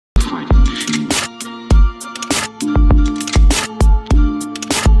fighting machine.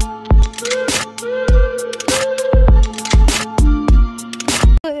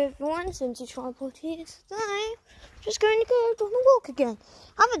 Hello everyone, Cincy Tripod here today. Just going to go on a walk again.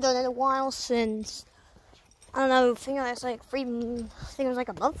 I haven't done it in a while since, I don't know, I think it was like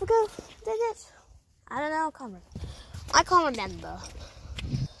a month ago I did it. I don't know, I can't remember.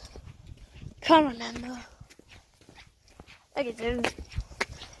 Okay, so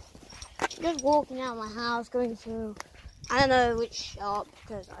just walking out of my house, going through, I don't know which shop,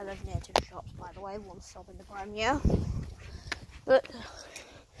 because I live near two shops, by the way, one stop in the Premier. But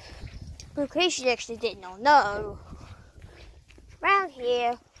in case you actually did not know, around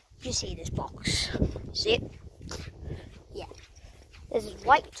here, you see this box. See it? Yeah. There's this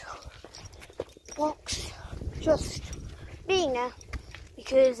white box just being there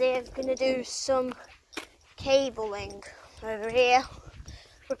because they're going to do some cabling over here,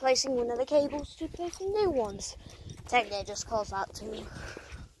 replacing one of the cables to replacing new ones. Technically, it just calls out two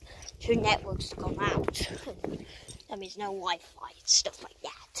networks to come out. That means no Wi-Fi and stuff like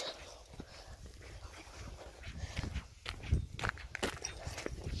that.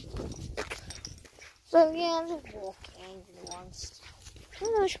 So yeah, I'm just walking once.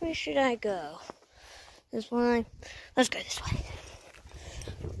 Which way should I go? This way? Let's go this way.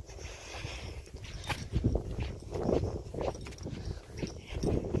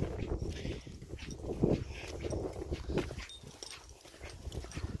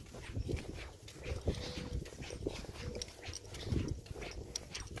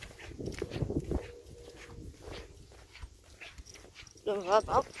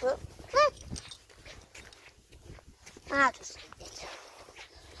 I'll just leave it.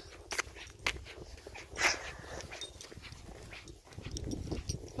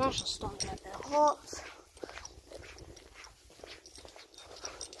 I shall start a bit hot.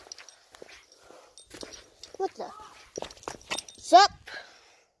 What the? Sup?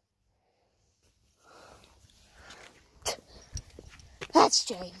 That's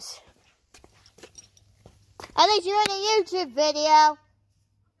James. Are they doing a YouTube video?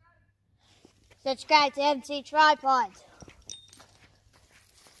 Subscribe to MC Tripod.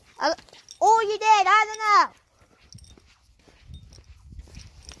 Or you did, I don't know.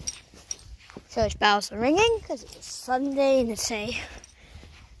 Church bells are ringing because it's Sunday and it's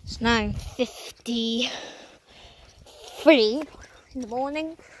 9:53 in the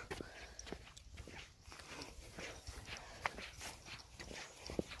morning.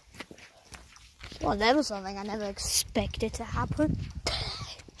 Well, that was something I never expected to happen.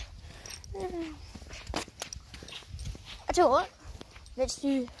 I tell you what, let's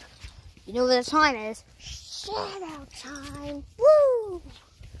do, you know what the time is? Shout out time! Woo!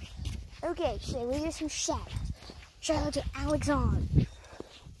 Okay, so we do some shout outs. Shout out to Alexander.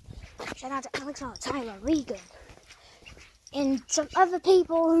 Shout out to Alexander, Tyler, Regan. And some other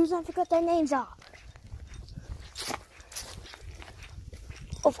people who I forgot their names are.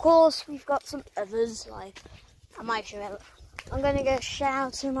 Of course, we've got some others, like, I'm going to get a shout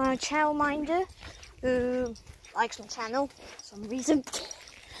out to my childminder, who likes my channel for some reason.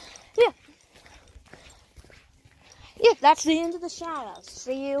 Yeah, that's the end of the shout outs.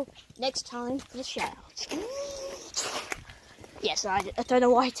 See you next time for the shout outs. Yes, I don't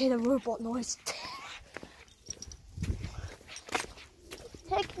know why I did a robot noise.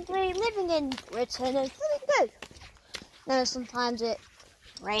 Technically, living in Britain is pretty good. No, sometimes it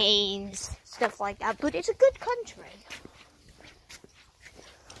rains, stuff like that, but it's a good country.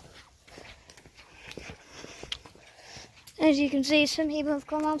 As you can see, some people have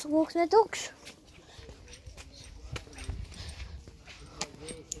gone out to walk their dogs.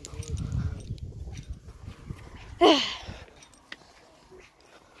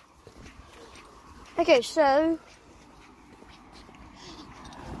 Okay, so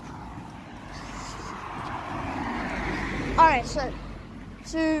alright, so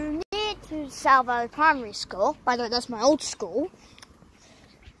near to South Valley Primary School. By the way, that's my old school.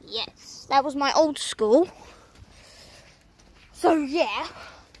 Yes, that was my old school. So yeah,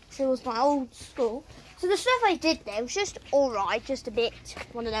 so it was my old school. So the stuff I did there was just alright, just a bit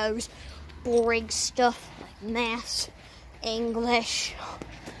one of those boring stuff like maths, English.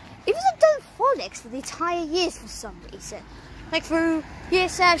 Even I've done phonics for the entire years for some reason. Like through year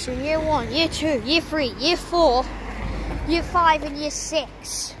 7, year 1, year 2, year 3, year 4, year 5 and year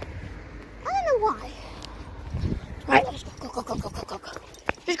 6. I don't know why. Right, let's go.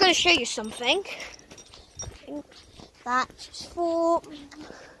 Just going to show you something. That's for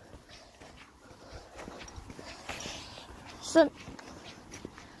some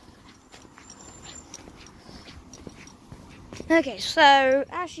Okay, so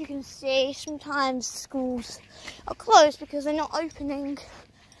as you can see, sometimes schools are closed because they're not opening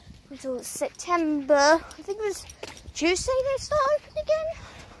until September. I think it was Tuesday they start opening again.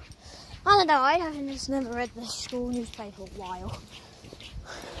 I don't know, I haven't just never read the school newspaper for a while.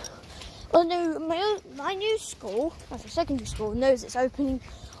 Well, no, my new school, that's a secondary school, knows it's opening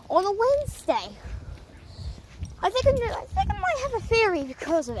on a Wednesday. I think I might have a theory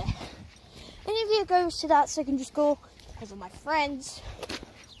because of it. Any of you goes to that secondary school because of my friends?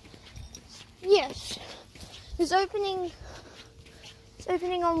 Yes, it's opening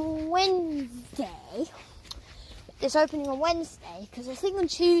on Wednesday. It's opening on Wednesday because I think on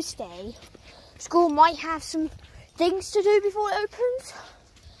Tuesday school might have some things to do before it opens.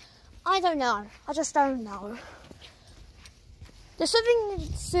 I don't know. I just don't know. There's something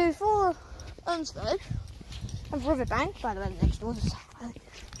to do for Unsford and Riverbank. By the way, the next door.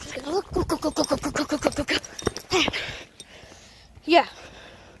 Just gonna look. Go. Yeah.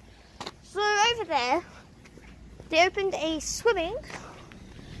 So over there, they opened a swimming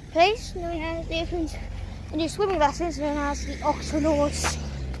place. They opened a new swimming lessons known as the Octonauts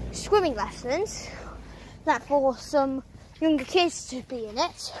swimming lessons. That for some younger kids to be in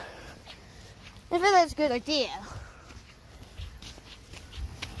it. I feel that's a good idea.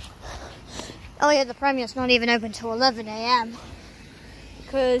 Oh yeah, the premier's not even open till 11 AM.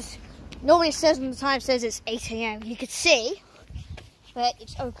 Because normally it says on the time says it's 8 AM. You could see, but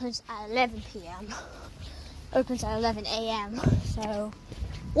it opens at 11 PM. Opens at 11 AM. So,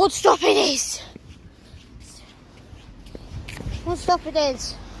 what stop it is? What stop it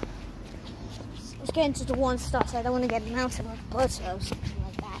is? Let's get into the one stop so I don't want to get mounted on a bus or something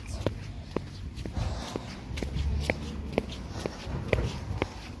like that.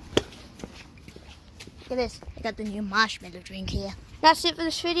 Look at this, I got the new marshmallow drink here. That's it for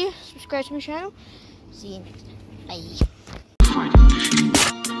this video. Subscribe to my channel. See you next time. Bye.